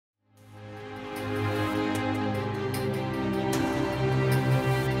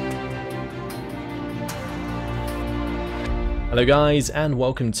Hello guys, and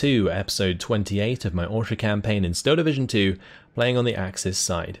welcome to episode 28 of my Orsha campaign in Steel Division 2, playing on the Axis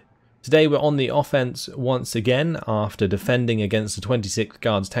side. Today we're on the offense once again after defending against the 26th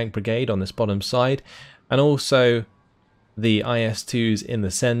Guards Tank Brigade on this bottom side, and also the IS-2s in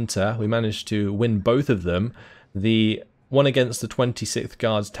the centre. We managed to win both of them. The one against the 26th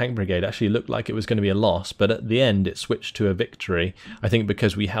Guards Tank Brigade actually looked like it was going to be a loss, but at the end it switched to a victory, I think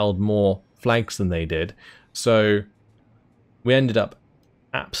because we held more flags than they did. So we ended up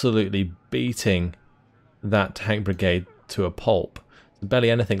absolutely beating that tank brigade to a pulp. There's barely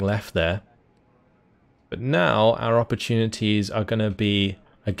anything left there. But now our opportunities are going to be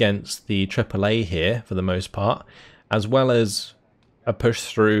against the AAA here for the most part, as well as a push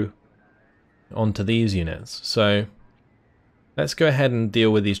through onto these units. So let's go ahead and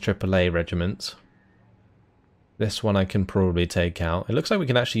deal with these AAA regiments. This one I can probably take out. It looks like we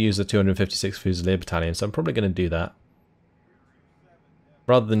can actually use the 256th Fusilier Battalion, so I'm probably going to do that,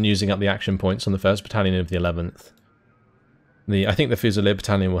 rather than using up the action points on the 1st Battalion of the 11th. I think the Fusilier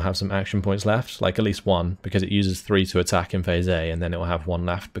Battalion will have some action points left, like at least one, because it uses 3 to attack in Phase A, and then it will have 1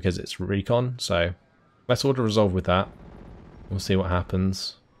 left because it's recon, so let's auto-resolve with that. We'll see what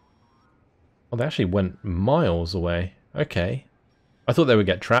happens. Oh, they actually went miles away. Okay. I thought they would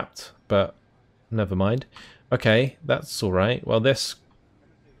get trapped, but never mind. Okay, that's alright. Well, this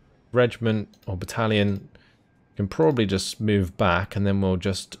regiment or battalion can probably just move back, and then we'll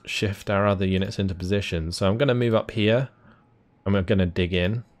just shift our other units into position. So I'm going to move up here, and we're going to dig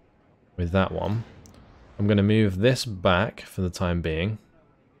in with that one. I'm going to move this back for the time being,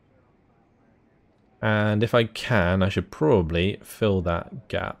 and if I can, I should probably fill that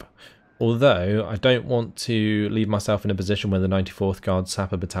gap. Although I don't want to leave myself in a position where the 94th Guard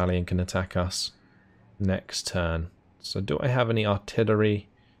Sapper Battalion can attack us next turn. So do I have any artillery?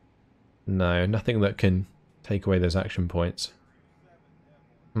 No, nothing that can take away those action points.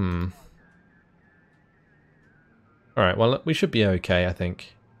 Alright, well, we should be okay, I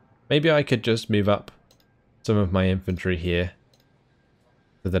think. Maybe I could just move up some of my infantry here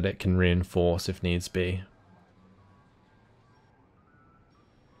so that it can reinforce if needs be.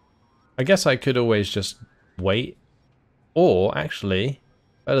 I guess I could always just wait. Or, actually,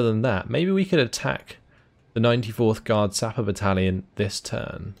 better than that, maybe we could attack the 94th Guard Sapper Battalion this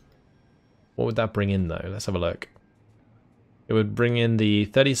turn. What would that bring in, though? Let's have a look. It would bring in the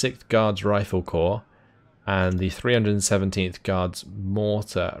 36th Guards Rifle Corps and the 317th Guards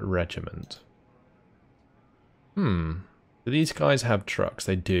Mortar Regiment. Do these guys have trucks?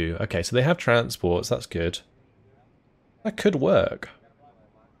 They do. Okay, so they have transports. That's good. That could work.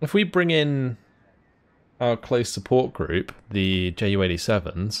 If we bring in our close support group, the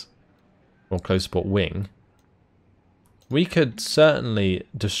Ju-87s, or close support wing, we could certainly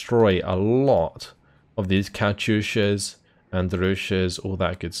destroy a lot of these Katyushas and Drushas, all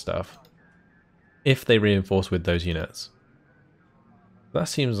that good stuff, if they reinforce with those units. That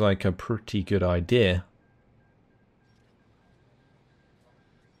seems like a pretty good idea.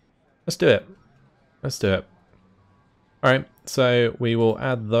 Let's do it. Let's do it. Alright, so we will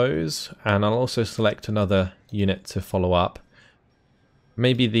add those, and I'll also select another unit to follow up.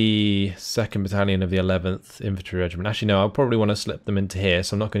 Maybe the 2nd Battalion of the 11th Infantry Regiment. Actually, no, I'll probably want to slip them into here,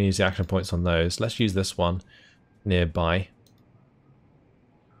 so I'm not going to use the action points on those. Let's use this one nearby.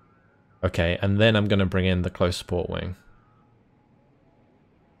 Okay, and then I'm going to bring in the close support wing.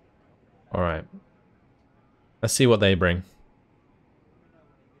 Alright. Let's see what they bring.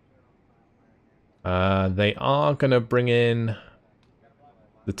 They are going to bring in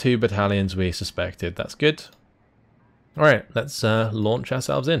the 2 battalions we suspected. That's good. Alright, let's launch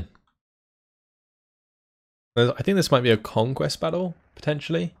ourselves in. I think this might be a conquest battle,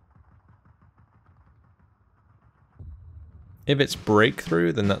 potentially. If it's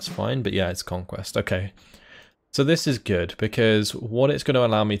breakthrough, then that's fine, but yeah, it's conquest. Okay, so this is good, because what it's going to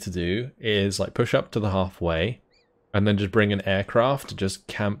allow me to do is like push up to the halfway, and then just bring an aircraft to just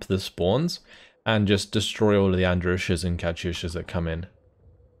camp the spawns, and just destroy all of the Andrushas and Katyushas that come in.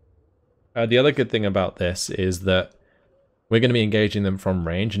 The other good thing about this is that we're going to be engaging them from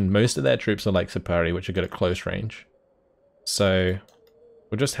range, and most of their troops are like Sapari, which are good at close range. So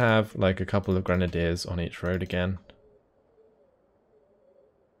we'll just have like a couple of grenadiers on each road again.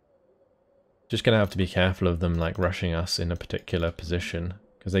 Just going to have to be careful of them like rushing us in a particular position,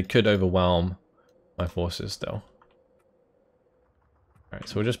 because they could overwhelm my forces still. Alright,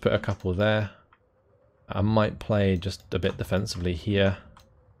 so we'll just put a couple there. I might play just a bit defensively here.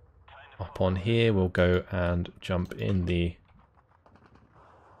 Up on here, we'll go and jump in the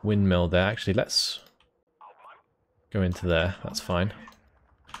windmill there. Actually, let's go into there. That's fine.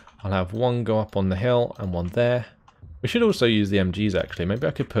 I'll have one go up on the hill and one there. We should also use the MGs actually. Maybe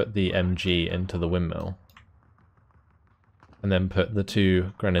I could put the MG into the windmill. And then put the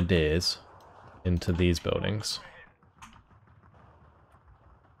 2 grenadiers into these buildings.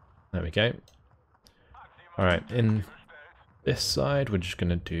 There we go. Alright, in this side we're just going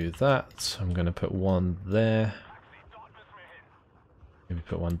to do that. I'm going to put 1 there. Maybe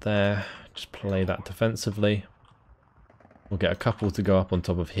put 1 there. Just play that defensively. We'll get a couple to go up on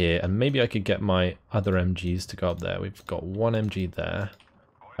top of here, and maybe I could get my other MGs to go up there. We've got 1 MG there.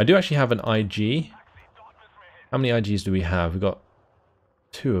 I do actually have an IG. How many IGs do we have? We've got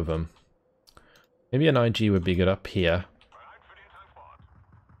 2 of them. Maybe an IG would be good up here.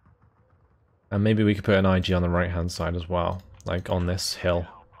 And maybe we could put an IG on the right hand side as well, like on this hill.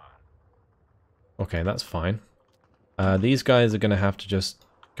 Okay, that's fine. These guys are going to have to just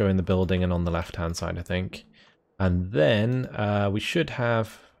go in the building and on the left hand side, I think. And then we should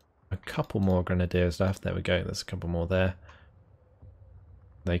have a couple more grenadiers left. There we go, there's a couple more there.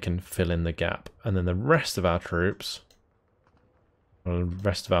 They can fill in the gap. And then the rest of our troops, or the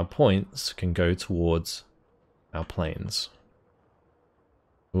rest of our points, can go towards our planes.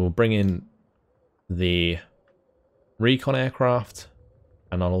 We'll bring in the recon aircraft,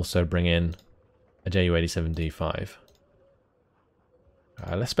 and I'll also bring in a Ju-87D5.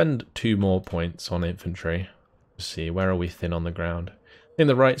 Let's spend 2 more points on infantry. Let's see, where are we thin on the ground? I think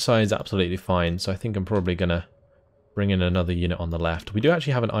the right side is absolutely fine, so I think I'm probably going to bring in another unit on the left. We do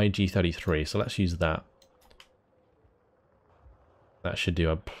actually have an IG-33, so let's use that. That should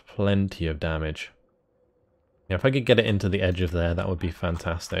do plenty of damage. Yeah, if I could get it into the edge of there, that would be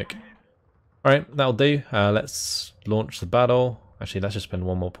fantastic. Alright, that'll do. Let's launch the battle. Actually, let's just spend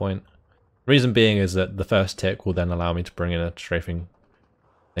 1 more point. Reason being is that the first tick will then allow me to bring in a strafing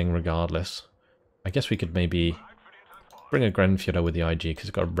thing regardless. I guess we could maybe bring a Grenadier with the IG because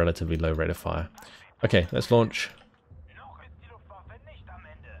it's got a relatively low rate of fire. Okay, let's launch.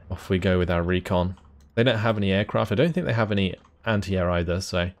 Off we go with our recon. They don't have any aircraft. I don't think they have any anti-air either,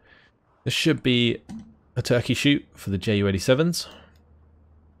 so this should be a turkey shoot for the Ju-87s.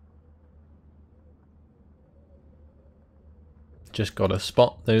 Just gotta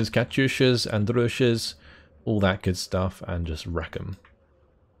spot those Katyushas and Drushas, all that good stuff, and just wreck them.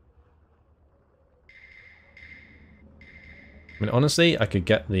 I mean, honestly, I could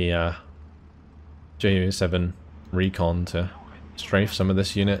get the Ju-7 recon to strafe some of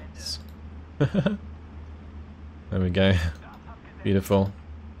this units. There we go. Beautiful.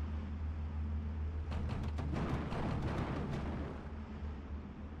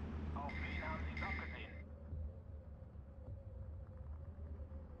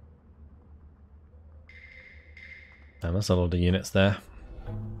 And that's a lot of units there.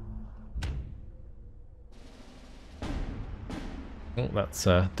 Oh, that's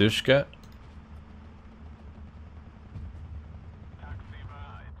Dushka.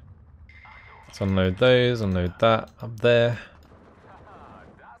 Let's unload those, unload that up there.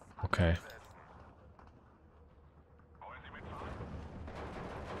 Okay.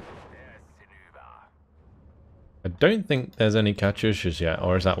 I don't think there's any Katyushas yet,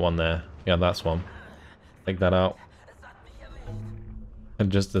 or is that one there? Yeah, that's one. Take that out.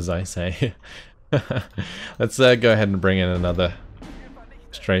 And just as I say. Let's go ahead and bring in another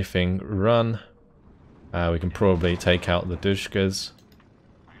strafing run. We can probably take out the Dushkas.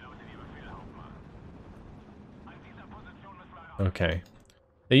 Okay.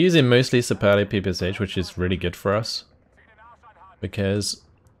 They're using mostly Superior PPSH, which is really good for us. Because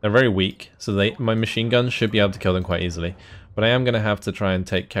they're very weak, so my machine guns should be able to kill them quite easily. But I am going to have to try and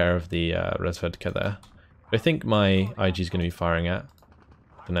take care of the Resvedka there. I think my IG is going to be firing at.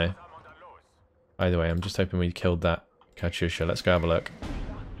 I don't know. Either way, I'm just hoping we killed that Katyusha. Let's go have a look.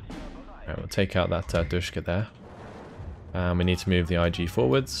 Alright, we'll take out that Dushka there. We need to move the IG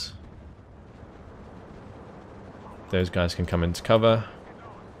forwards. Those guys can come into cover.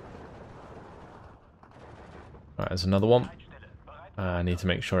 Alright, there's another one. I need to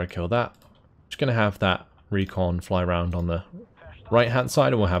make sure I kill that. Just going to have that recon fly around on the right hand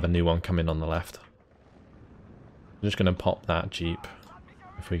side, and we'll have a new one come in on the left. I'm just going to pop that Jeep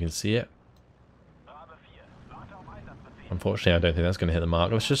if we can see it. Unfortunately, I don't think that's going to hit the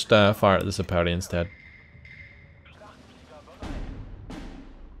mark. Let's just fire at the Superior instead.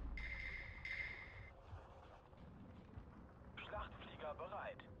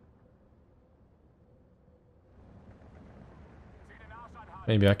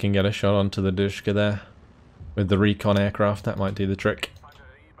 Maybe I can get a shot onto the Dushka there with the recon aircraft. That might do the trick.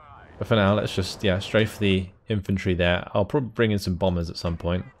 But for now, let's just, yeah, strafe the infantry there. I'll probably bring in some bombers at some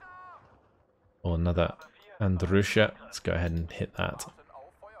point. Or another Andrusha. Let's go ahead and hit that.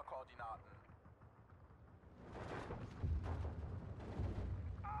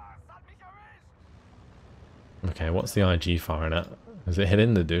 Okay, what's the IG firing at? Is it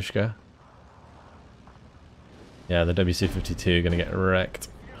hitting the Dushka? Yeah, the WC-52 gonna get wrecked.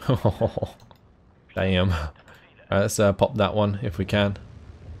 Damn. Alright, let's pop that one if we can.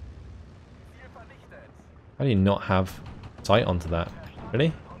 How do you not have sight onto that?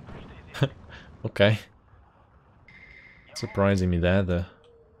 Really? Okay. Surprising me there, the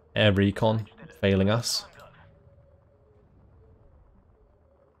air recon failing us.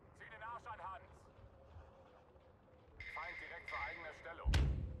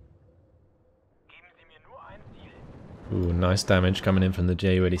 Ooh, nice damage coming in from the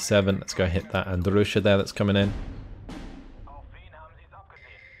Ju-87. Let's go hit that Andrusha there that's coming in.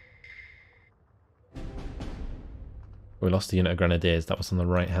 We lost a unit of Grenadiers, that was on the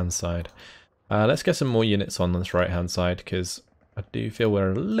right hand side. Let's get some more units on this right hand side because I do feel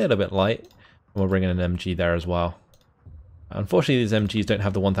we're a little bit light. And we're bringing an MG there as well. Unfortunately these MGs don't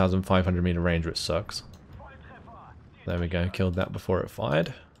have the 1500 meter range, which sucks. There we go, killed that before it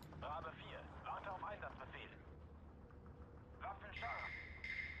fired.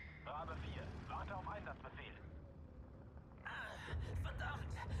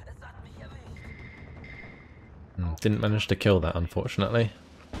 Didn't manage to kill that, unfortunately.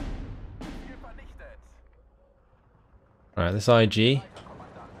 Alright, this IG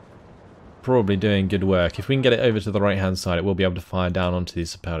probably doing good work. If we can get it over to the right hand side, it will be able to fire down onto the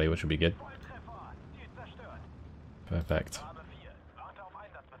Sapelli, which will be good. Perfect.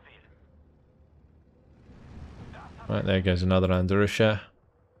 Right, there goes another Andrusha.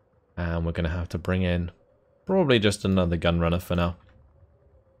 And we're going to have to bring in probably just another gun runner for now.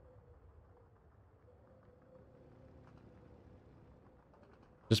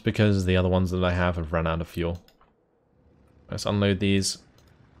 Just because the other ones that I have run out of fuel. Let's unload these.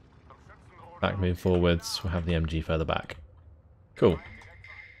 Back move forwards. We'll have the MG further back. Cool.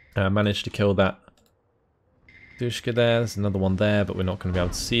 Managed to kill that Dushka there. There's another one there, but we're not going to be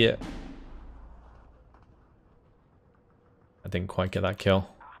able to see it. I didn't quite get that kill.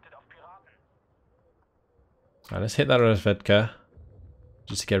 Alright, let's hit that Rozvedka.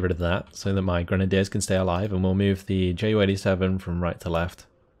 Just to get rid of that, so that my Grenadiers can stay alive, and we'll move the Ju-87 from right to left.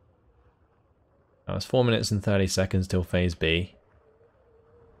 Now it's 4 minutes and 30 seconds till phase B.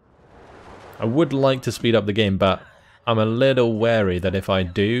 I would like to speed up the game, but I'm a little wary that if I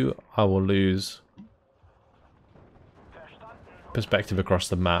do, I will lose perspective across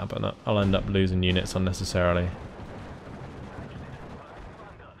the map, and I'll end up losing units unnecessarily.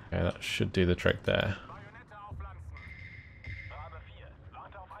 Okay, that should do the trick there.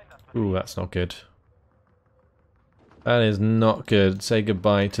 Ooh, that's not good. That is not good. Say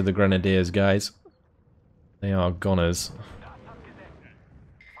goodbye to the Grenadiers, guys. They are goners.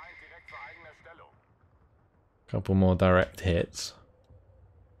 Couple more direct hits.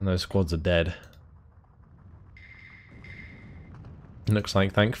 And those squads are dead. Looks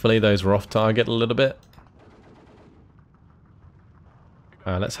like, thankfully, those were off target a little bit.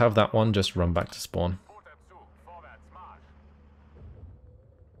 Let's have that one just run back to spawn.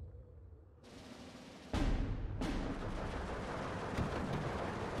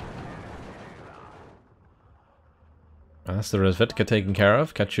 That's the Rozvedka taken care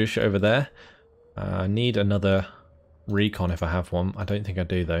of. Katyusha over there. I need another recon if I have one. I don't think I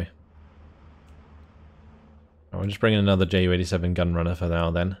do though. I'll just bring in another Ju-87 gun runner for now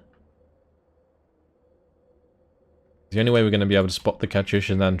then. The only way we're going to be able to spot the Katyushas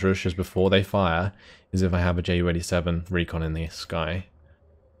and Andrushas before they fire is if I have a Ju-87 recon in the sky.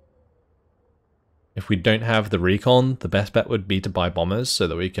 If we don't have the recon, the best bet would be to buy bombers so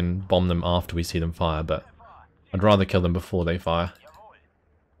that we can bomb them after we see them fire, but I'd rather kill them before they fire.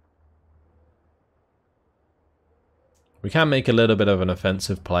 We can make a little bit of an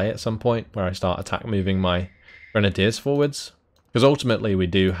offensive play at some point where I start attack moving my Grenadiers forwards, because ultimately we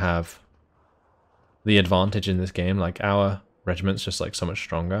do have the advantage in this game. Like, our regiment's just like so much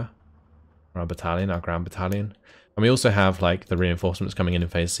stronger. Our battalion, our ground battalion. And we also have like the reinforcements coming in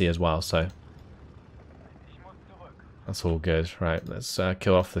phase C as well, so that's all good. Right, let's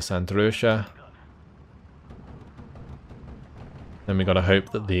kill off this Andrusha. Then we gotta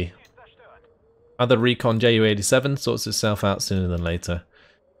hope that the other recon Ju-87 sorts itself out sooner than later,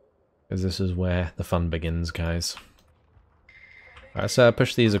 because this is where the fun begins, guys. Alright, so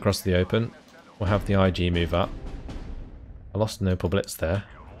push these across the open. We'll have the IG move up. I lost an Opal Blitz there.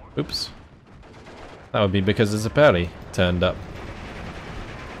 Oops. That would be because the Zaperi turned up.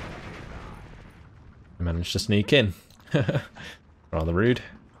 I managed to sneak in. Rather rude.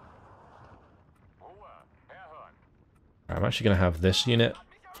 I'm actually going to have this unit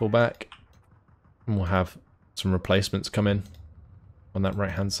fall back. And we'll have some replacements come in on that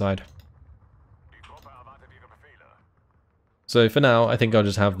right hand side. So for now, I think I'll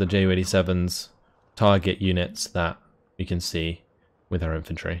just have the Ju-87s target units that we can see with our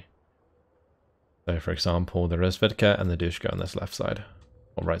infantry. So for example, the Rozvedka and the Dushka on this left side.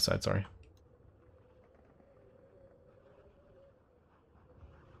 Or right side, sorry.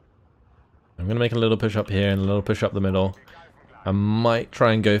 I'm going to make a little push up here and a little push up the middle. I might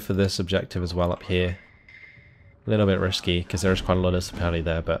try and go for this objective as well up here. A little bit risky because there is quite a lot of supply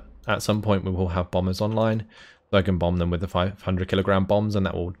there, but at some point we will have bombers online. So I can bomb them with the 500 kilogram bombs and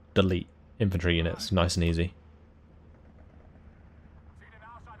that will delete infantry units nice and easy.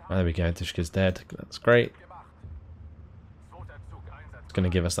 There we go, Dushka's dead. That's great. It's going to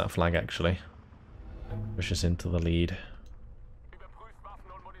give us that flag actually. Push us into the lead.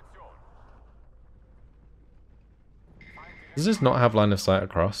 Does this not have line of sight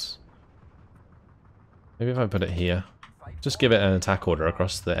across? Maybe if I put it here. Just give it an attack order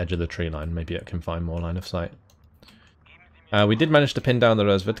across the edge of the tree line. Maybe it can find more line of sight. We did manage to pin down the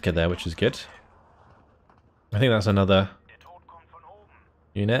Rozvedka there, which is good. I think that's another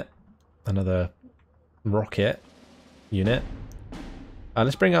unit. Another rocket unit.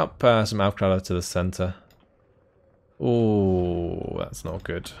 Let's bring up some Aufklärer to the center. Oh, that's not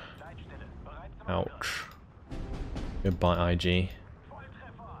good. Ouch. Goodbye, IG.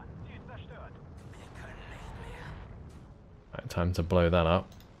 Right, time to blow that up.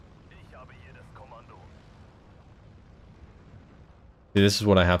 See, this is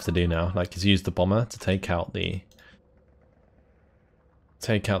what I have to do now. Like, is use the bomber to take out the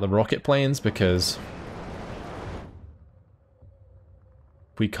rocket planes, because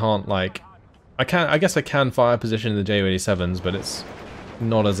we can't, like, I guess I can fire position the Ju-87s, but it's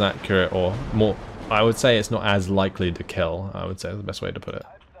not as accurate, or more, I would say it's not as likely to kill, I would say is the best way to put it.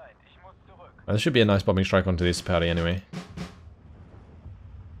 There should be a nice bombing strike onto this party anyway.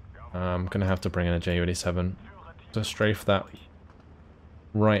 I'm gonna have to bring in a Ju-87 to strafe that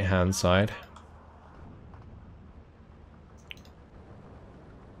right hand side.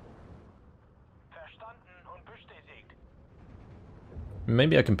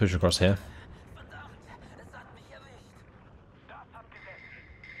 Maybe I can push across here.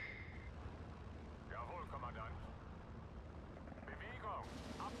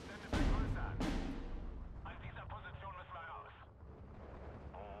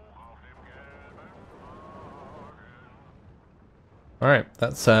 Alright,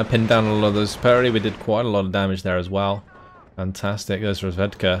 that's pinned down a lot of those superiority. We did quite a lot of damage there as well. Fantastic. Those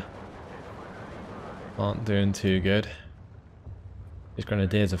Rozvedka aren't doing too good. These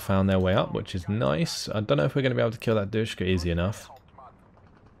grenadiers have found their way up, which is nice. I don't know if we're going to be able to kill that Dushka easy enough.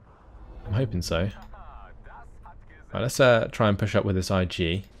 I'm hoping so. Right, let's try and push up with this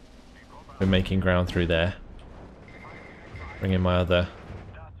IG. We're making ground through there. Bring in my other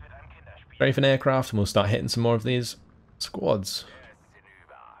strafing aircraft and we'll start hitting some more of these squads.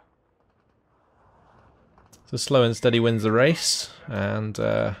 So slow and steady wins the race, and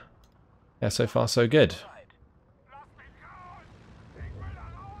yeah, so far so good.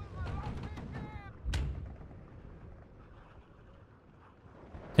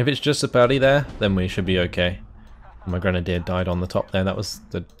 If it's just a party there, then we should be okay. My grenadier died on the top there. That was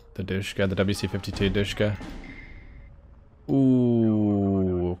the Dushka, the WC-52 Dushka.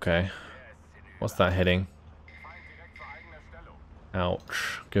 Ooh, okay. What's that hitting?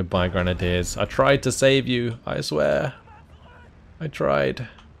 Ouch. Goodbye, grenadiers. I tried to save you, I swear. I tried.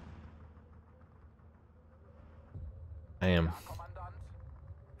 Damn.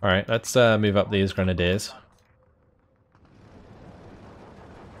 Alright, let's move up these grenadiers.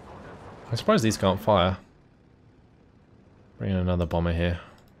 I'm surprised these can't fire. Bring in another bomber here.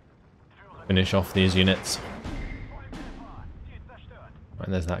 Finish off these units. Right,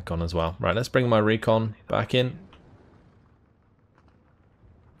 there's that gone as well. Right, let's bring my recon back in.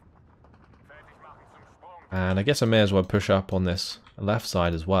 And I guess I may as well push up on this left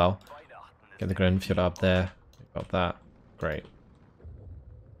side as well. Get the Grenadier up there. Got that. Great.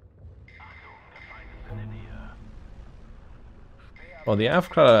 Well, the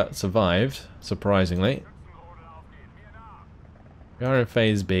Aufklärer survived, surprisingly. We are in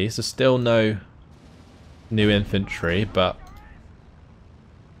phase B, so still no new infantry, but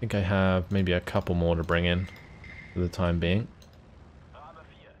I think I have maybe a couple more to bring in for the time being.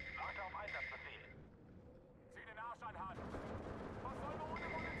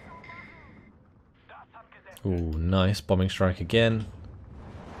 Ooh, nice. Bombing strike again.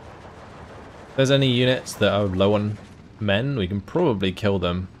 If there's any units that are low on men, we can probably kill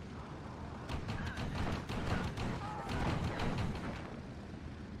them.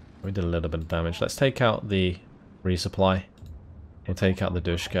 We did a little bit of damage. Let's take out the resupply. We'll take out the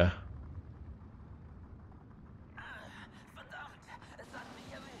Dushka.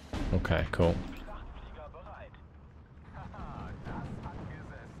 Okay, cool.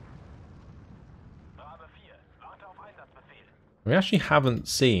 We actually haven't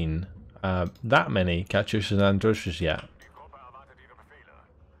seen that many Katyushas and Androshas yet.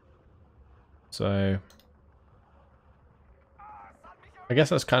 So I guess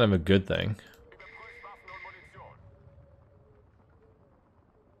that's kind of a good thing.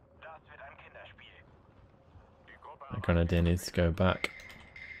 The Grenadier needs to go back.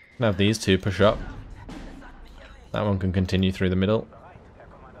 Now have these two push up. That one can continue through the middle.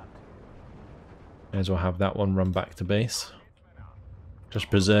 May as well have that one run back to base. Just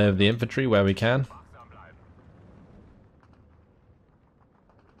preserve the infantry where we can.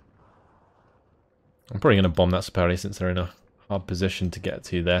 I'm probably going to bomb that Superi since they're in a hard position to get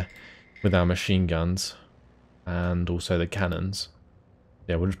to there with our machine guns and also the cannons.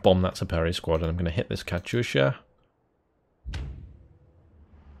 Yeah, we'll just bomb that Superi squad and I'm going to hit this Katyusha.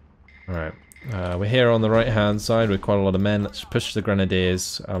 Alright, we're here on the right hand side with quite a lot of men. Let's push the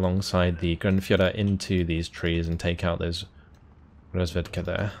Grenadiers alongside the Grenadier into these trees and take out those Resvedka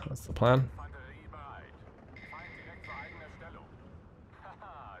there. That's the plan.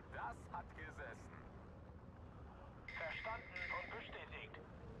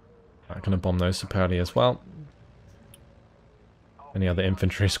 I'm going to bomb those Superi as well. Any other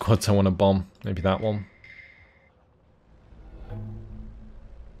infantry squads I want to bomb? Maybe that one.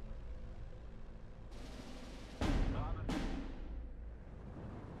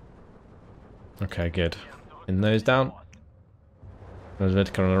 Okay, good. Pin those down.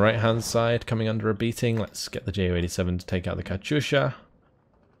 Resvedka on the right hand side coming under a beating. Let's get the Ju-87 to take out the Katyusha.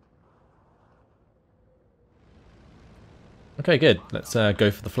 Okay, good. Let's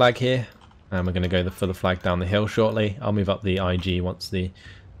go for the flag here. And we're going to go for the flag down the hill shortly. I'll move up the IG once the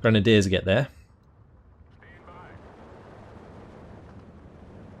Grenadiers get there.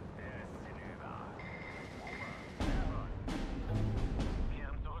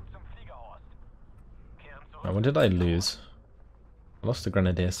 Oh, what did I lose? I lost the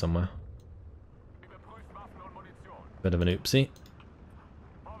Grenadier somewhere. Bit of an oopsie.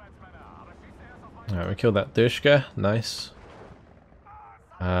 Alright, we killed that Dushka. Nice.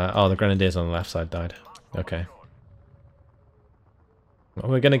 Oh, the Grenadiers on the left side died. Okay.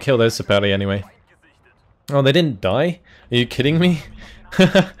 Well, we're gonna kill those Superi anyway. Oh, they didn't die? Are you kidding me?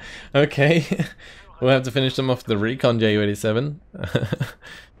 Okay. We'll have to finish them off with the recon Ju-87.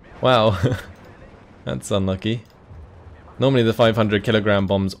 Wow. That's unlucky. Normally the 500 kilogram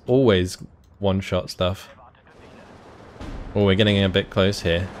bombs always one-shot stuff. Oh, we're getting a bit close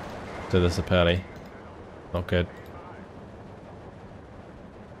here to the Superi. Not good.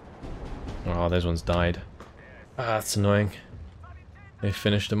 Oh, those ones died. Ah, that's annoying. They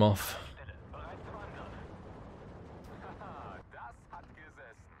finished him off.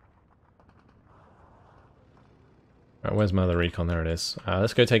 Right, where's my other recon? There it is.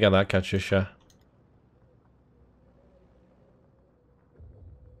 Let's go take out that Katyusha.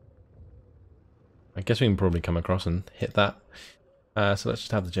 I guess we can probably come across and hit that. So let's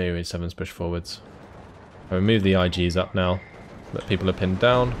just have the Ju-87s push forwards. I'll move the IGs up now. But people are pinned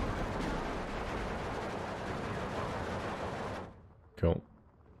down. Cool.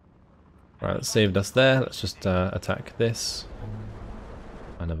 Right, that saved us there. Let's just attack this.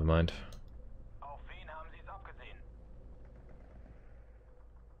 Oh, never mind.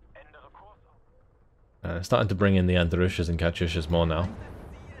 Starting to bring in the Androshas and Katyushas more now.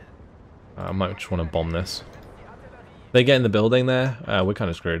 I might just want to bomb this. If they get in the building there, we're kind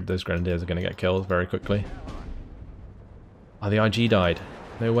of screwed. Those Grenadiers are going to get killed very quickly. Oh, the IG died.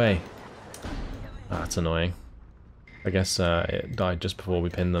 No way. Oh, that's annoying. I guess it died just before we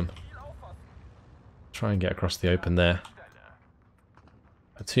pinned them. Try and get across the open there.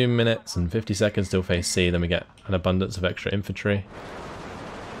 2 minutes and 50 seconds till phase C, then we get an abundance of extra infantry.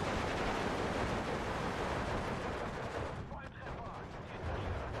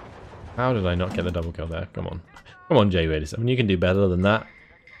 How did I not get the double kill there? Come on. Come on, Ju-87. You can do better than that.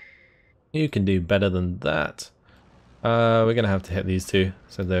 You can do better than that. We're going to have to hit these two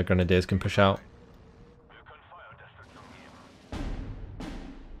so the Grenadiers can push out.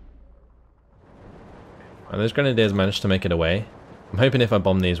 And those Grenadiers managed to make it away. I'm hoping if I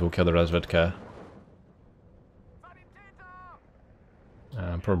bomb these, we'll kill the Resvedka.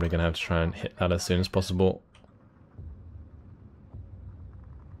 I'm probably going to have to try and hit that as soon as possible.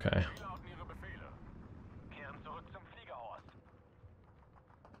 Okay.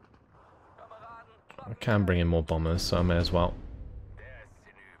 I can bring in more bombers, so I may as well.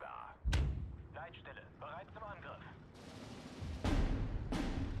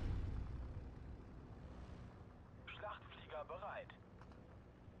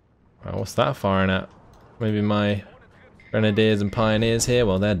 Right, what's that firing at? Maybe my grenadiers and pioneers here?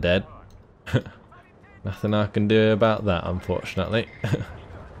 Well, they're dead. Nothing I can do about that, unfortunately.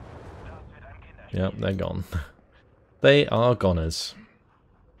 Yep, they're gone. They are goners.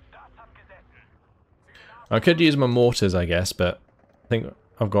 I could use my mortars, I guess, but I think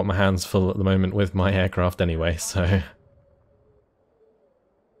I've got my hands full at the moment with my aircraft anyway, so...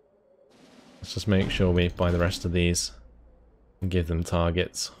 Let's just make sure we buy the rest of these and give them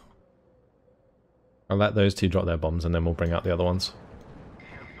targets. I'll let those two drop their bombs and then we'll bring out the other ones.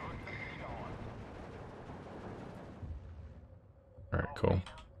 Alright, cool.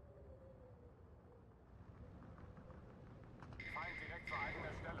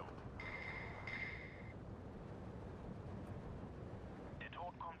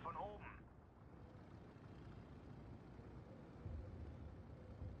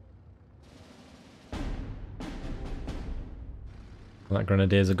 That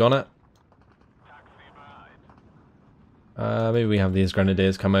grenadiers are gone at. Maybe we have these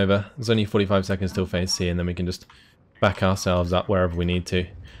grenadiers come over. There's only 45 seconds till phase C and then we can just back ourselves up wherever we need to.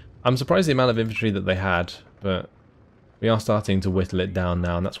 I'm surprised the amount of infantry that they had, but we are starting to whittle it down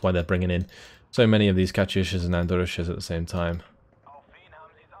now, and that's why they're bringing in so many of these Katyushas and Andorushas at the same time.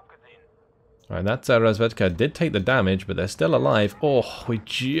 Alright, that Razvedka did take the damage, but they're still alive. Oh, we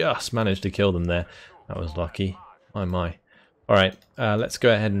just managed to kill them there. That was lucky. Oh my. Alright, let's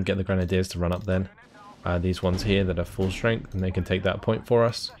go ahead and get the grenadiers to run up then. These ones here that are full strength, and they can take that point for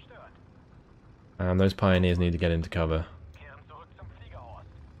us. And those pioneers need to get into cover.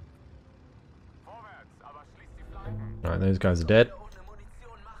 Alright, those guys are dead.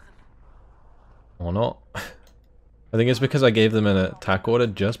 Or not. I think it's because I gave them an attack order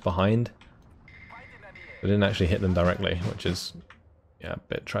just behind. I didn't actually hit them directly, which is, yeah, a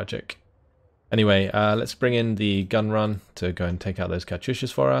bit tragic. Anyway, let's bring in the gun run to go and take out those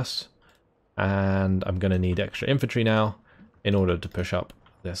Katyushas for us. And I'm going to need extra infantry now in order to push up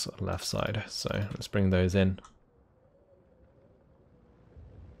this left side. So let's bring those in.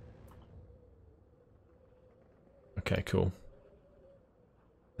 Okay, cool.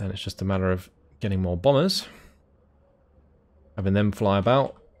 Then it's just a matter of getting more bombers. Having them fly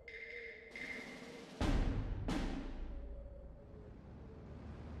about.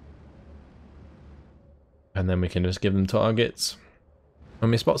 And then we can just give them targets when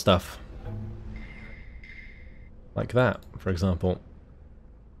we spot stuff. Like that, for example.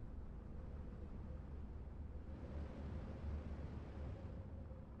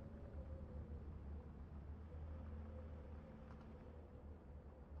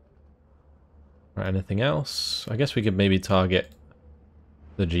 Right, anything else? I guess we could maybe target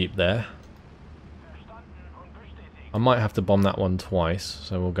the Jeep there. I might have to bomb that one twice,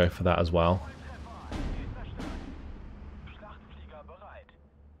 so we'll go for that as well.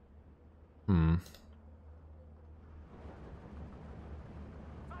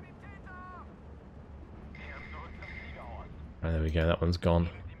 Right, there we go, that one's gone.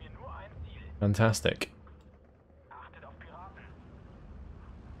 Fantastic.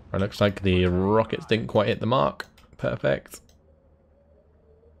 Right, looks like the rockets didn't quite hit the mark. Perfect.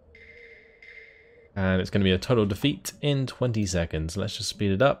 And it's going to be a total defeat in 20 seconds. Let's just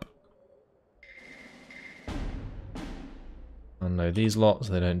speed it up. Unload these lots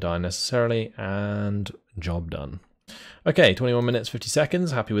so they don't die necessarily, and job done. Okay, 21 minutes, 50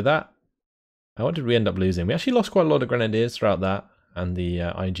 seconds. Happy with that. What did we end up losing? We actually lost quite a lot of grenadiers throughout that, and the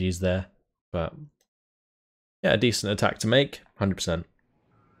IGs there. But yeah, a decent attack to make, 100%.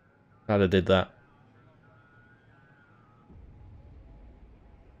 Glad I did that.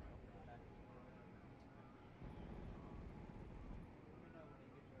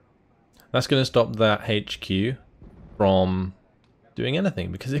 That's going to stop that HQ from doing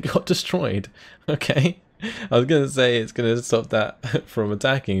anything because it got destroyed. Okay. I was going to say it's going to stop that from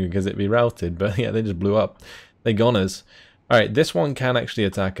attacking because it'd be routed, but yeah, they just blew up. They goners. Alright, this one can actually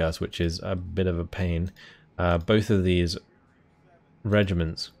attack us, which is a bit of a pain. Both of these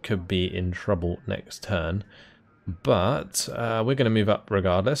regiments could be in trouble next turn, but we're going to move up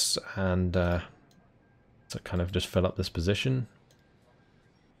regardless and to kind of just fill up this position.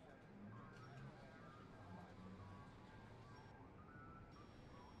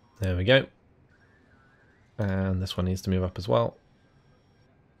 There we go. And this one needs to move up as well.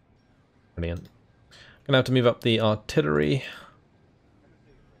 Brilliant. Gonna have to move up the artillery.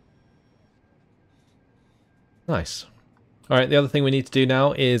 Nice. Alright, the other thing we need to do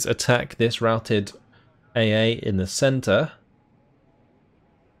now is attack this routed AA in the center.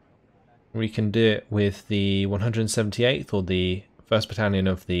 We can do it with the 178th or the 1st Battalion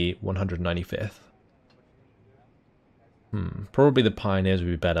of the 195th. Probably the Pioneers would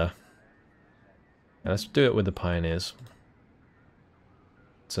be better. Now let's do it with the pioneers.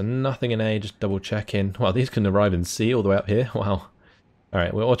 So nothing in A, just double checking. Wow, these can arrive in C all the way up here. Wow.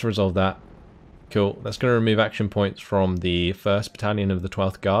 Alright, we'll auto-resolve that. Cool. That's going to remove action points from the 1st Battalion of the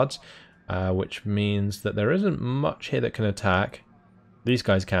 12th Guards, which means that there isn't much here that can attack. These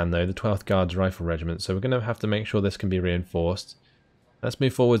guys can, though, the 12th Guards Rifle Regiment, so we're going to have to make sure this can be reinforced. Let's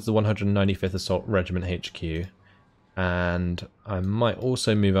move forwards to the 195th Assault Regiment HQ, and I might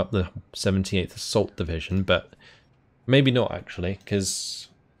also move up the 78th Assault Division, but maybe not, actually, because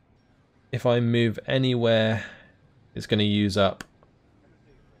if I move anywhere, it's going to use up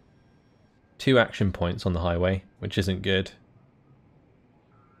 2 action points on the highway, which isn't good.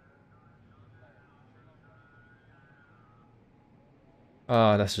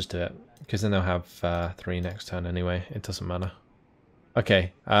 Let's just do it, because then they'll have 3 next turn anyway. It doesn't matter.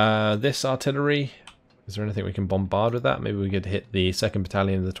 Okay, this artillery, is there anything we can bombard with that? Maybe we could hit the 2nd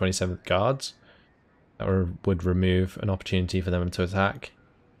Battalion of the 27th Guards. That would remove an opportunity for them to attack.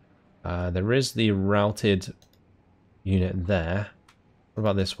 There is the routed unit there. What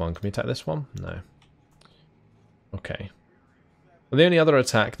about this one? Can we attack this one? No. Okay. Well, the only other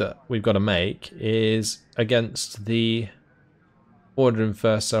attack that we've got to make is against the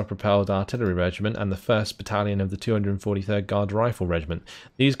 401st Self-Propelled Artillery Regiment and the 1st Battalion of the 243rd Guard Rifle Regiment.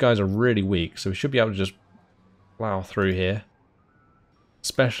 These guys are really weak, so we should be able to just plow through here.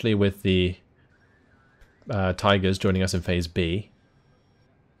 Especially with the Tigers joining us in Phase B.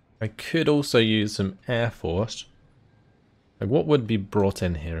 I could also use some Air Force. Like, what would be brought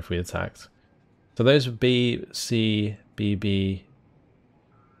in here if we attacked? So those would be C, B, B,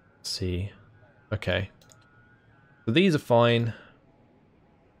 C. Okay. So these are fine.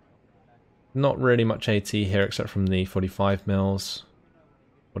 Not really much AT here except from the 45 mils,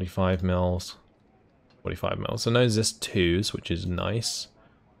 45 mils, 45 mils. So no ZIS-2s, which is nice.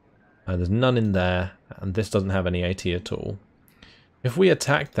 There's none in there, and this doesn't have any AT at all. If we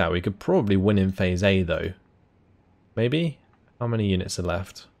attacked that, we could probably win in Phase A, though. Maybe? How many units are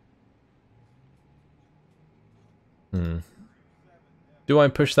left? Do I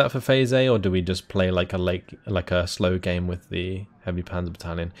push that for Phase A, or do we just play like a slow game with the Heavy Panzer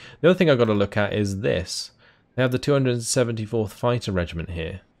Battalion? The other thing I've got to look at is this. They have the 274th Fighter Regiment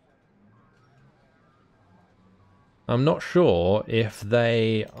here. I'm not sure if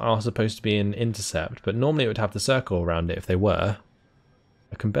they are supposed to be in intercept, but normally it would have the circle around it if they were.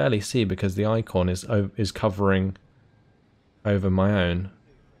 I can barely see because the icon is covering over my own.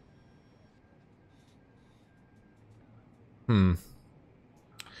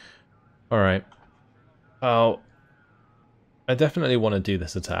 Alright. Oh, I definitely want to do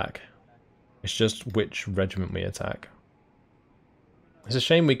this attack. It's just which regiment we attack. It's a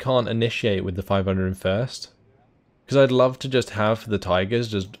shame we can't initiate with the 501st. Because I'd love to just have the Tigers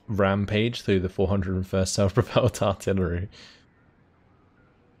just rampage through the 401st Self-Propelled Artillery.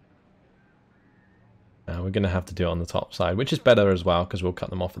 We're going to have to do it on the top side, which is better as well, because we'll cut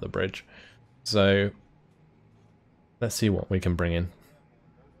them off at the bridge. So, let's see what we can bring in.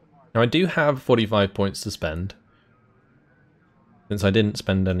 Now I do have 45 points to spend, since I didn't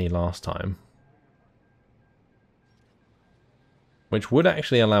spend any last time. Which would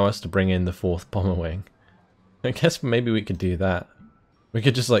actually allow us to bring in the 4th Bomber Wing. I guess maybe we could do that. We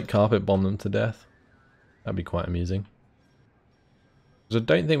could just like carpet bomb them to death. That'd be quite amusing. Because I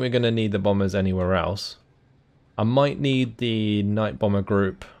don't think we're going to need the bombers anywhere else. I might need the night bomber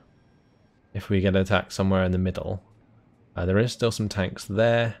group if we get attacked somewhere in the middle. There is still some tanks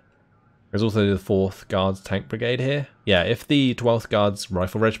there. There's also the 4th Guards Tank Brigade here. Yeah, if the 12th Guards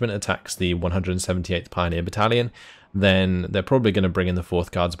Rifle Regiment attacks the 178th Pioneer Battalion, then they're probably going to bring in the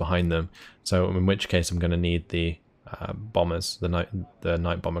 4th Guards behind them. So in which case I'm going to need the bombers, the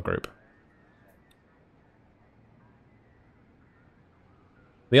night bomber group.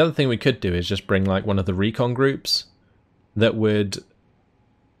 The other thing we could do is just bring like one of the recon groups that would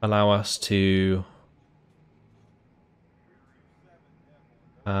allow us to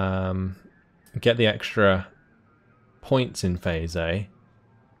get the extra points in Phase A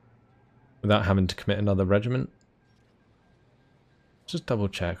without having to commit another regiment. Just double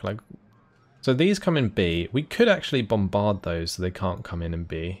check. Like, so these come in B. We could actually bombard those so they can't come in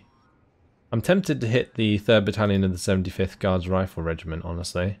B. I'm tempted to hit the 3rd Battalion of the 75th Guards Rifle Regiment,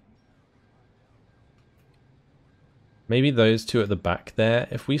 honestly. Maybe those two at the back there.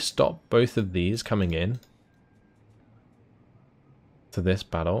 If we stop both of these coming in to this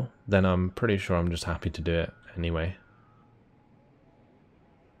battle, then I'm pretty sure I'm just happy to do it anyway.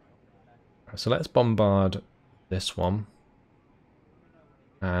 So let's bombard this one.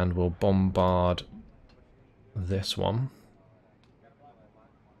 And we'll bombard this one.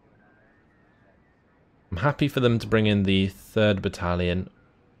 happy for them to bring in the 3rd Battalion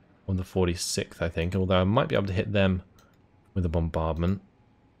on the 46th, I think, although I might be able to hit them with a bombardment.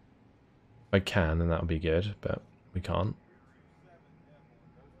 If I can, then that would be good, but we can't.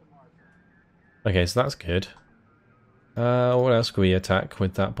 Okay, so that's good. What else could we attack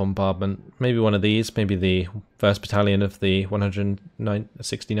with that bombardment? Maybe one of these, maybe the 1st Battalion of the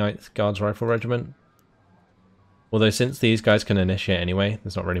 169th Guards Rifle Regiment. Although since these guys can initiate anyway,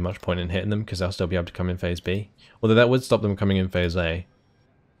 there's not really much point in hitting them because they'll still be able to come in Phase B. Although that would stop them coming in Phase A.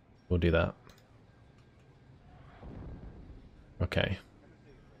 We'll do that. Okay.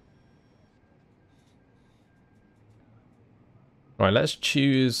 Alright, let's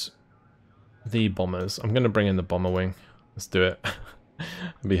choose the bombers. I'm going to bring in the bomber wing. Let's do it.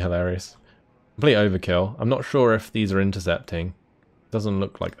 It'd be hilarious. Complete overkill. I'm not sure if these are intercepting. Doesn't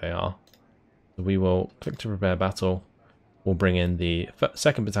look like they are. So we will click to prepare battle. We'll bring in the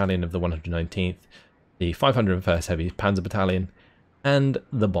 2nd Battalion of the 119th, the 501st Heavy Panzer Battalion, and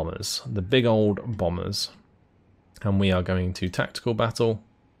the bombers. The big old bombers. And we are going to tactical battle.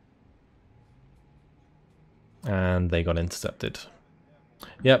 And they got intercepted.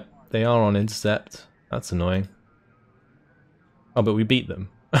 Yep, they are on intercept. That's annoying. Oh, but we beat them.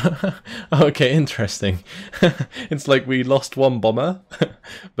 Okay, interesting. It's like we lost one bomber,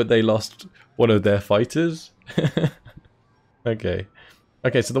 but they lost one of their fighters. Okay.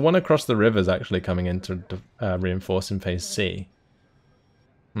 Okay, so the one across the river is actually coming in to reinforce in Phase C.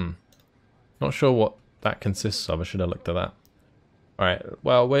 Not sure what that consists of. I should have looked at that. Alright,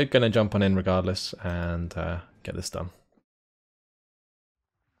 well, we're going to jump on in regardless and get this done.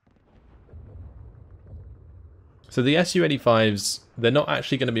 So the Su-85s, they're not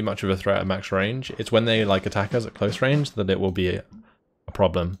actually going to be much of a threat at max range. It's when they like attack us at close range that it will be a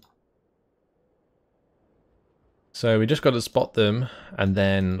problem. So we just got to spot them, and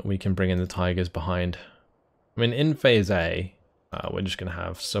then we can bring in the Tigers behind. I mean, in Phase A, we're just going to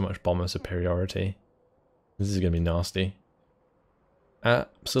have so much bomber superiority. This is going to be nasty.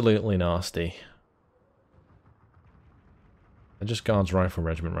 Absolutely nasty. They're just Guards Rifle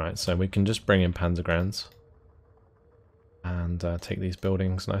Regiment, right? So we can just bring in Panzergrenz. And take these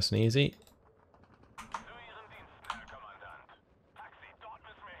buildings nice and easy.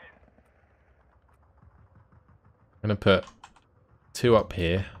 I'm going to put 2 up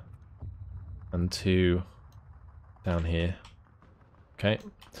here and 2 down here. Okay.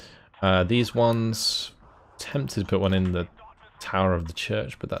 These ones, tempted to put one in the tower of the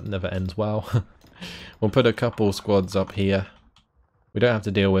church, but that never ends well. We'll put a couple squads up here. We don't have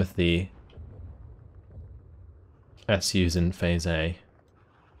to deal with the SUs in Phase A,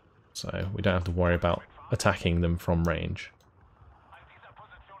 so we don't have to worry about attacking them from range.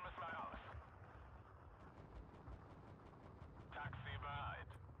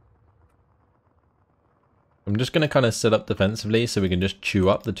 I'm just going to kind of set up defensively so we can just chew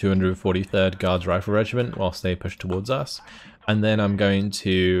up the 243rd Guards Rifle Regiment whilst they push towards us, and then I'm going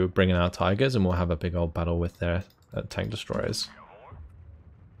to bring in our Tigers and we'll have a big old battle with their tank destroyers.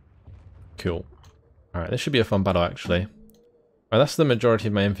 Cool. Alright, this should be a fun battle actually. Alright, that's the majority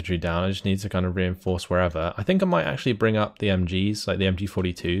of my infantry down. I just need to kind of reinforce wherever. I think I might actually bring up the MGs, like the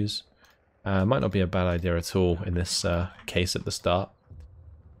MG42s. Might not be a bad idea at all in this case at the start.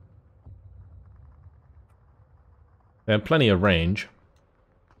 They have plenty of range.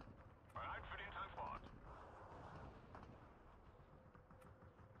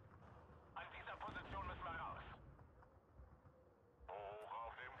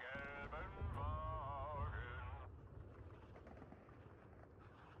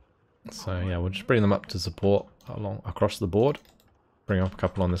 So yeah, we'll just bring them up to support along across the board. Bring up a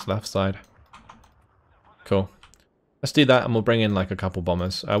couple on this left side. Cool. Let's do that and we'll bring in like a couple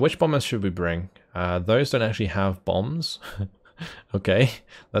bombers. Which bombers should we bring? Those don't actually have bombs. Okay,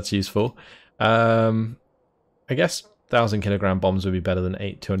 that's useful. I guess 1,000 kilogram bombs would be better than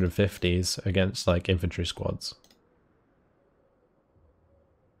 8 250s against like infantry squads.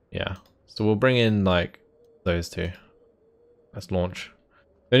 Yeah, so we'll bring in like those two. Let's launch.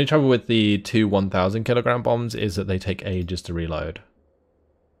 The only trouble with the 2 1,000 kilogram bombs is that they take ages to reload.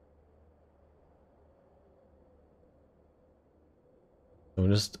 So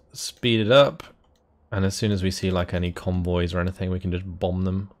we'll just speed it up, and as soon as we see like any convoys or anything, we can just bomb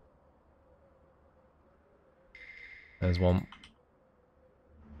them. There's one.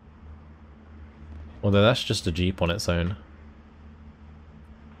 Although that's just a jeep on its own.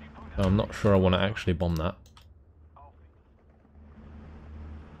 So I'm not sure I want to actually bomb that.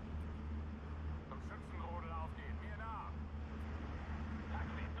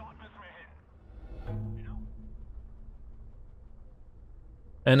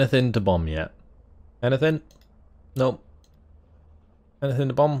 Anything to bomb yet? Anything? Nope. Anything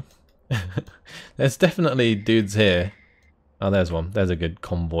to bomb? There's definitely dudes here. Oh, there's one. There's a good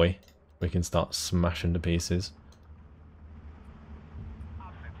convoy. We can start smashing to pieces.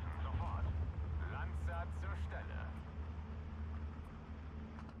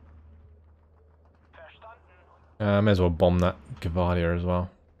 May as well bomb that Cavalier as well.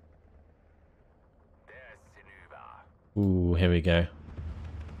 Ooh, here we go.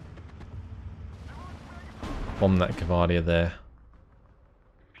 Bomb that Cavalier there.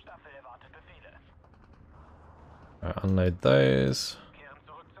 Right, unload those.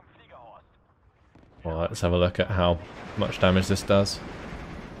 Well, let's have a look at how much damage this does.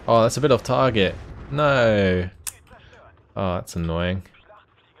 Oh, that's a bit off target. No. Oh, that's annoying.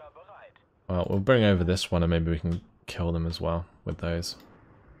 Well, we'll bring over this one and maybe we can kill them as well with those.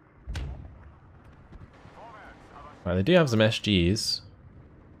 Right, they do have some SGs.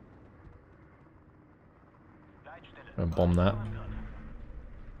 I'll bomb that.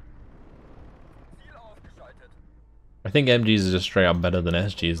 I think MGs are just straight up better than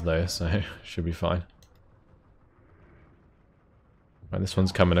SGs though, so should be fine. Right, this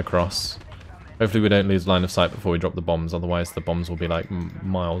one's coming across. Hopefully we don't lose line of sight before we drop the bombs, otherwise the bombs will be like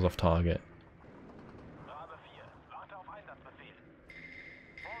miles off target.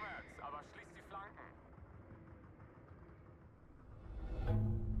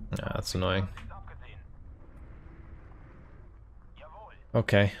 Ah, that's annoying.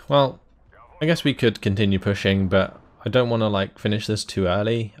 Okay, well, I guess we could continue pushing, but I don't want to like finish this too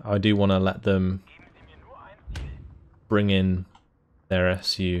early. I do want to let them bring in their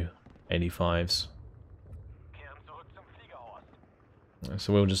Su-85s.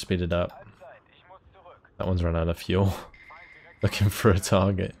 So we'll just speed it up. That one's run out of fuel. Looking for a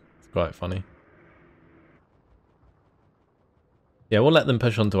target. It's quite funny. Yeah, we'll let them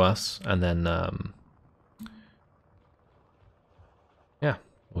push onto us, and then yeah,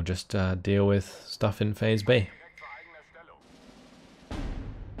 we'll just deal with stuff in Phase B.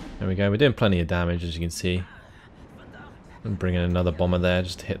 There we go, we're doing plenty of damage as you can see. And bring in another bomber there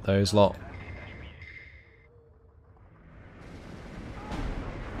just to hit those lot.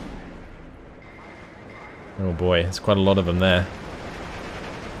 Oh boy, there's quite a lot of them there.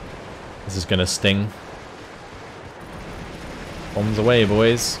 This is gonna sting. Bombs away,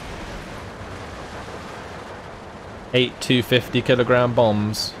 boys. 8 250-kilogram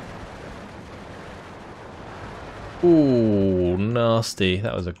bombs. Ooh, nasty.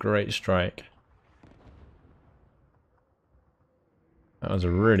 That was a great strike. That was a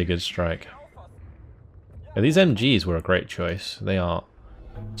really good strike. Yeah, these MGs were a great choice. They are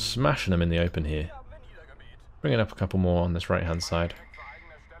smashing them in the open here. Bringing up a couple more on this right-hand side.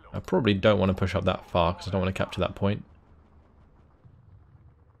 I probably don't want to push up that far because I don't want to capture that point.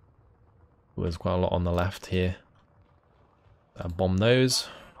 There's quite a lot on the left here. Bomb those.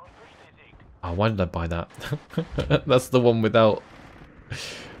 Oh, why did I buy that? That's the one without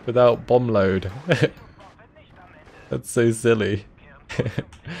bomb load. That's so silly.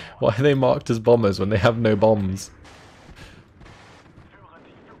 Why are they marked as bombers when they have no bombs?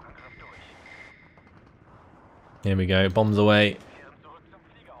 Here we go, bombs away.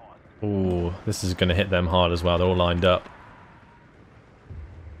 Ooh, this is going to hit them hard as well. They're all lined up.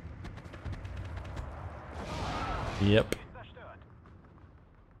 Yep.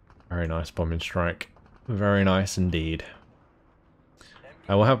 Very nice bombing strike. Very nice indeed.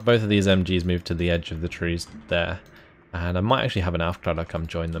 We'll have both of these MGs move to the edge of the trees there. And I might actually have an Alpha Glider come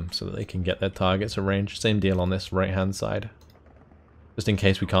join them so that they can get their targets arranged. Same deal on this right hand side. Just in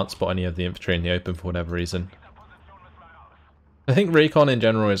case we can't spot any of the infantry in the open for whatever reason. I think Recon in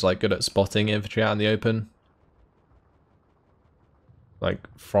general is like good at spotting infantry out in the open. Like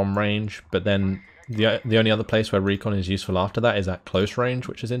from range, but then the only other place where Recon is useful after that is at close range,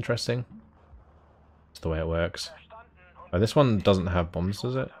 which is interesting. That's the way it works. Oh, this one doesn't have bombs,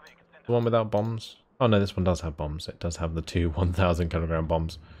 does it? The one without bombs? Oh no, this one does have bombs. It does have the two 1,000-kilogram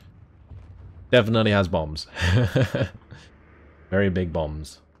bombs. Definitely has bombs. Very big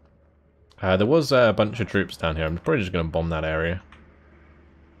bombs. There was a bunch of troops down here. I'm probably just going to bomb that area.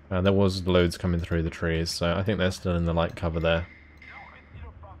 There was loads coming through the trees, so I think they're still in the light cover there.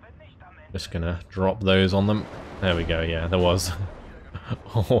 Just gonna drop those on them. There we go, yeah, there was.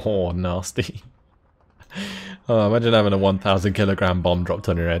 Oh, nasty. Oh, imagine having a 1,000-kilogram bomb dropped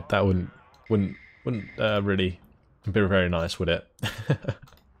on your head. That wouldn't really be very nice, would it?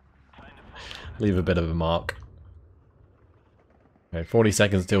 Leave a bit of a mark. Okay, 40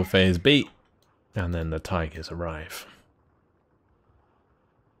 seconds till Phase B, and then the Tigers arrive.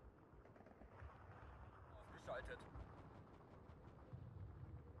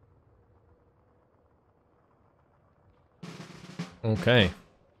 Okay.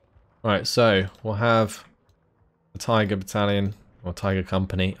 Right, so we'll have the Tiger Battalion, or Tiger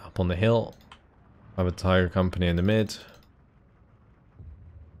Company, up on the hill. We'll have a Tiger Company in the mid.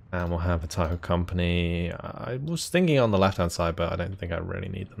 And we'll have a Tiger Company. I was thinking on the left-hand side, but I don't think I really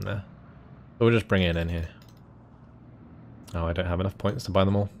need them there. So we'll just bring it in here. Oh, I don't have enough points to buy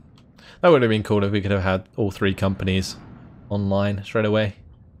them all. That would have been cool if we could have had all 3 companies online straight away.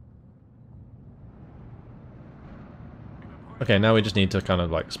 Okay, now we just need to kind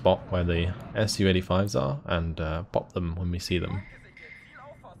of like spot where the Su-85s are and pop them when we see them.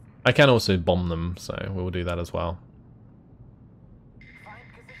 I can also bomb them, so we'll do that as well.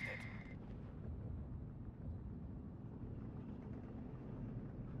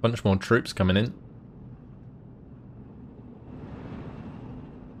 Bunch more troops coming in.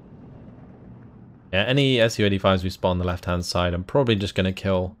 Yeah, any Su-85s we spot on the left-hand side, I'm probably just going to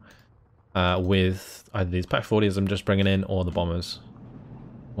kill with either these Pack 40s I'm just bringing in or the bombers.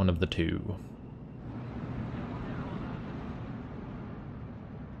 One of the two.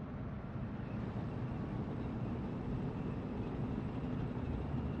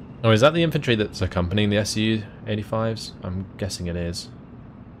 Oh, is that the infantry that's accompanying the Su-85s? I'm guessing it is.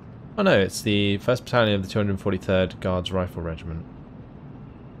 Oh no, it's the 1st Battalion of the 243rd Guards Rifle Regiment.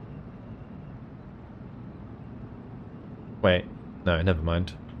 Wait, no, never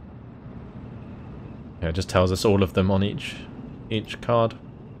mind. Yeah, it just tells us all of them on each card.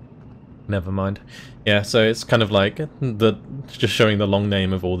 Never mind. Yeah, so it's kind of like just showing the long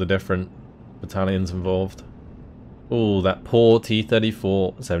name of all the different battalions involved. Ooh, that poor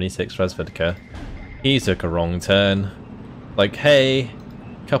T-34 76 Razvedka. He took a wrong turn. Like, hey,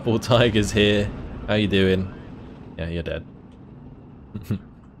 couple tigers here. How you doing? Yeah, you're dead.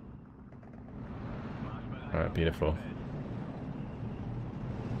 Alright, beautiful.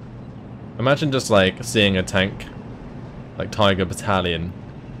 Imagine just like seeing a tank, like Tiger Battalion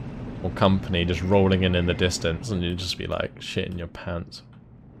or Company, just rolling in the distance, and you'd just be like shitting your pants.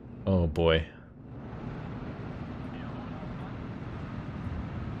 Oh boy.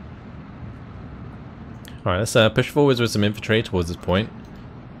 Alright, let's push forwards with some infantry towards this point.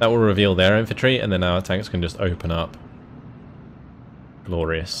 That will reveal their infantry, and then our tanks can just open up.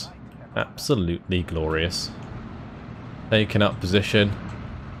 Glorious. Absolutely glorious. Taking up position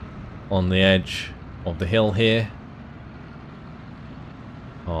on the edge of the hill here.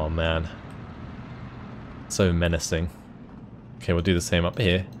 Oh man. So menacing. Okay, we'll do the same up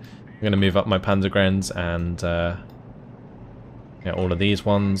here. I'm going to move up my Panzergrens and yeah, all of these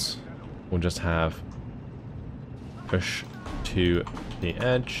ones. We'll just have push to the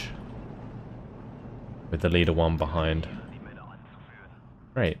edge with the leader one behind.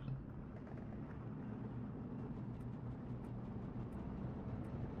 Great.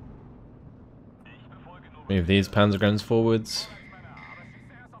 Move these Panzergrens forwards.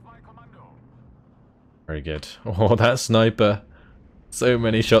 Very good. Oh, that sniper. So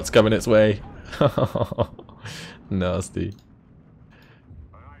many shots coming its way. Nasty.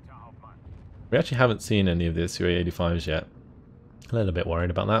 We actually haven't seen any of the Su-85s yet. A little bit worried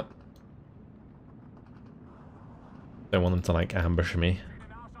about that. Don't want them to like ambush me.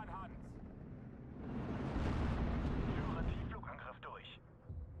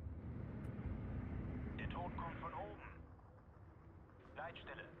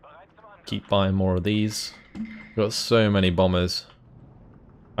 Keep buying more of these. We've got so many bombers.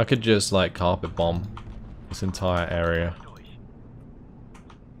 I could just like carpet bomb this entire area.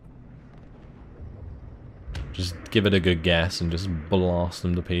 Just give it a good guess and just blast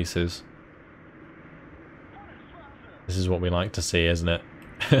them to pieces. This is what we like to see, isn't it?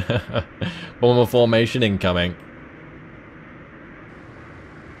 Bomber formation incoming.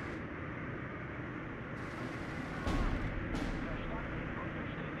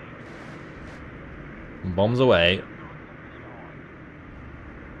 Bombs away.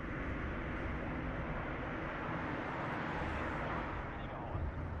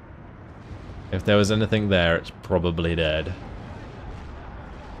 If there was anything there, it's probably dead.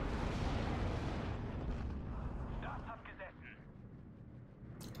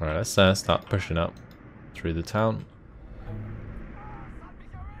 Alright, let's start pushing up through the town.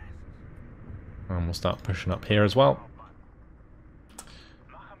 And we'll start pushing up here as well.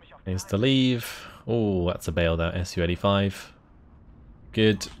 Needs to leave. Oh, that's a bailed out Su-85.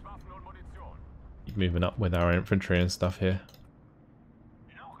 Good. Keep moving up with our infantry and stuff here.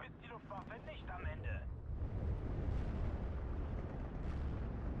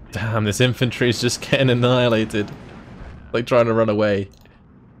 Damn, this infantry is just getting annihilated. Like trying to run away.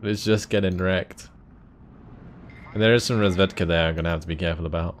 But it's just getting wrecked. And there is some Razvedka there I'm going to have to be careful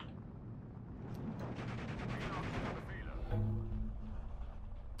about.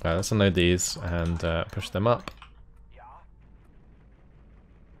 Let's unload these and push them up.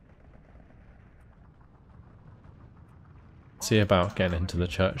 See about getting into the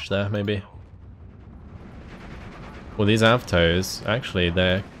church there, maybe. Well, these Avtos, actually,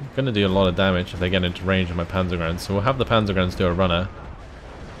 they're going to do a lot of damage if they get into range of my Panzergrunts. So we'll have the Panzergrunts do a runner.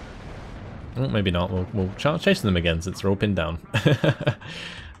 Well, maybe not. We'll chase them again since they're all pinned down.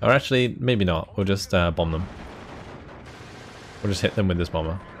 Or actually, maybe not. We'll just bomb them. We'll just hit them with this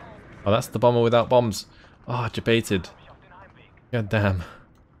bomber. Oh, that's the bomber without bombs. Oh, debated. God damn.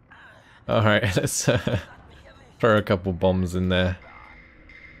 Alright, let's throw a couple bombs in there.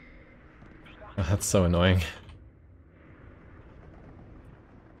 Oh, that's so annoying.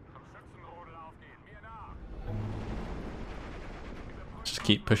 Just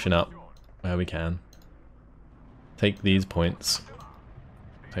keep pushing up where we can. Take these points.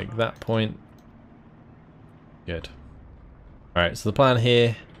 Take that point. Good. Alright, so the plan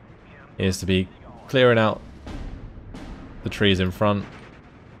here is to be clearing out the trees in front.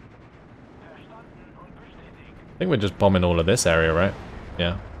 I think we're just bombing all of this area, right?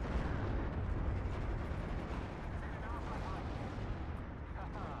 Yeah.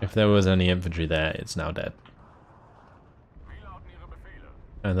 If there was any infantry there, it's now dead.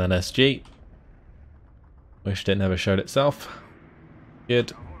 And then SG. Wished it never showed itself.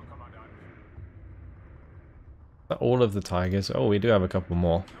 Good. All of the tigers. Oh, we do have a couple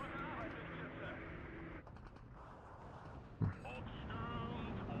more.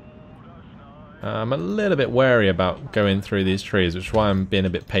 I'm a little bit wary about going through these trees, which is why I'm being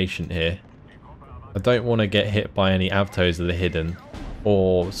a bit patient here. I don't want to get hit by any Avtos that are hidden,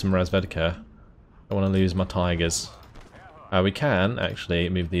 or some Razvedka. I want to lose my tigers. We can actually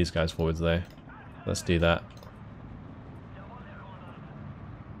move these guys forwards though. Let's do that.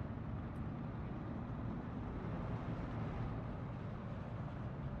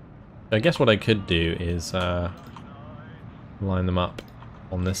 I guess what I could do is line them up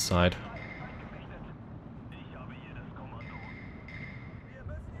on this side.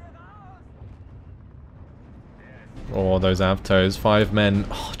 Oh, those Avtos, 5 men,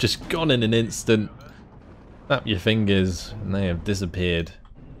 oh, just gone in an instant. Snap your fingers and they have disappeared.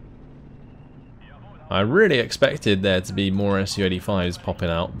 I really expected there to be more Su-85s popping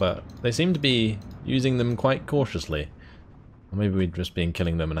out, but they seem to be using them quite cautiously. Or maybe we've just been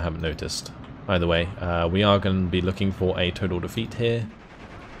killing them and I haven't noticed. Either way, we are going to be looking for a total defeat here.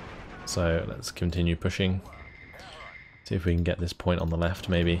 So let's continue pushing. See if we can get this point on the left,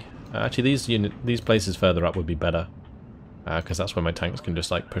 maybe. Actually, these places further up would be better, because that's where my tanks can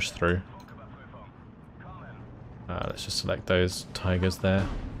just like push through. Let's just select those tigers there.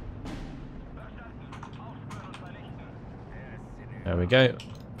 There we go.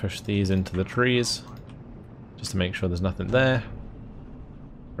 Push these into the trees, just to make sure there's nothing there.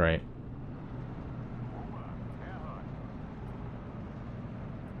 Great.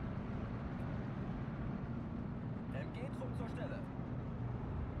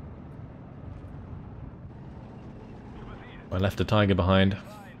 I left a tiger behind.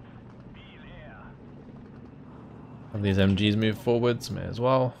 Have these MGs move forwards, may as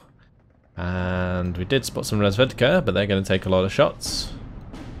well. And we did spot some Razvedka, but they're going to take a lot of shots.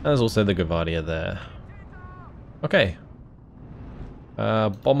 And there's also the Gavardia there. Okay.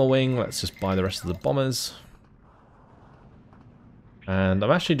 Bomber wing, let's just buy the rest of the bombers. And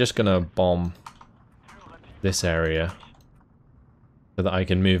I'm actually just going to bomb this area, so that I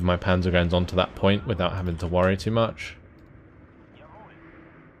can move my Panzergrunts onto that point without having to worry too much.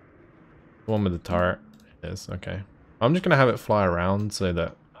 The one with the turret is, okay. I'm just going to have it fly around so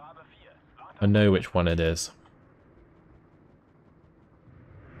that I know which one it is.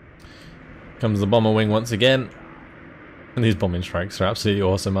 Comes the bomber wing once again. And these bombing strikes are absolutely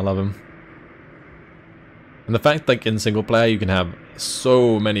awesome, I love them. And the fact like in single player you can have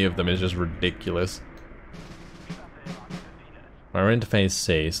so many of them is just ridiculous. We're into phase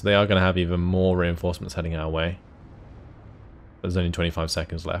C, so they are going to have even more reinforcements heading our way. There's only 25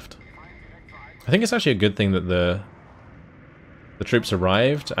 seconds left. I think it's actually a good thing that the troops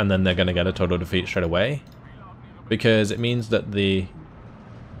arrived and then they're going to get a total defeat straight away, because it means that the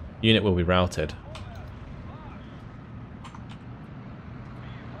unit will be routed.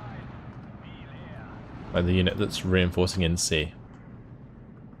 By the unit that's reinforcing in C.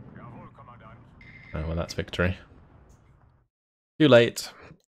 Oh, well, that's victory. Too late.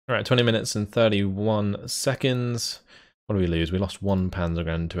 Alright, 20 minutes and 31 seconds. What do we lose? We lost 1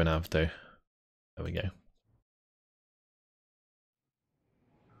 Panzergun to an Avto. There we go.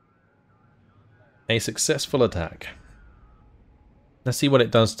 A successful attack. Let's see what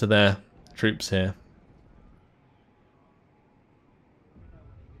it does to their troops here.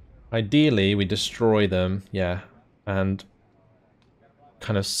 Ideally, we destroy them, yeah, and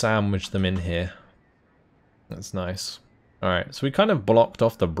kind of sandwich them in here. That's nice. Alright, so we kind of blocked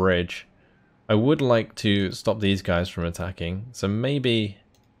off the bridge. I would like to stop these guys from attacking, so maybe...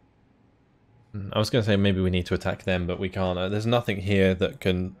 I was going to say maybe we need to attack them, but we can't. There's nothing here that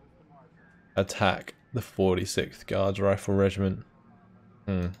can attack the 46th Guards Rifle Regiment.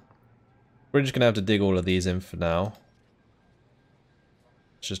 We're just going to have to dig all of these in for now.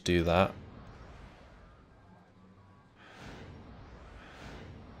 Let's just do that.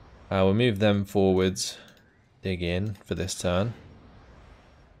 We'll move them forwards. Dig in for this turn.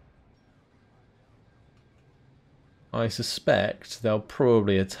 I suspect they'll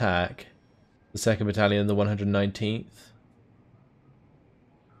probably attack the 2nd Battalion, the 119th.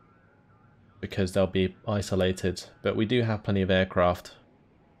 Because they'll be isolated. But we do have plenty of aircraft.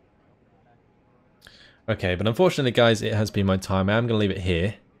 Okay, but unfortunately, guys, it has been my time. I'm going to leave it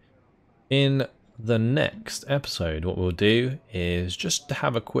here. In the next episode, what we'll do is just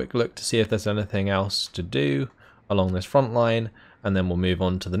have a quick look to see if there's anything else to do along this front line, and then we'll move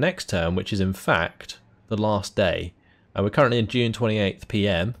on to the next term, which is in fact the last day. We're currently in June 28th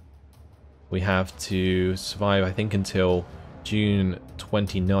PM. We have to survive, I think, until June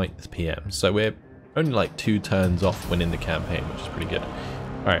 29th PM. So we're only like 2 turns off winning the campaign, which is pretty good.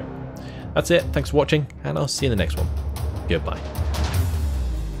 Alright, that's it. Thanks for watching, and I'll see you in the next one. Goodbye.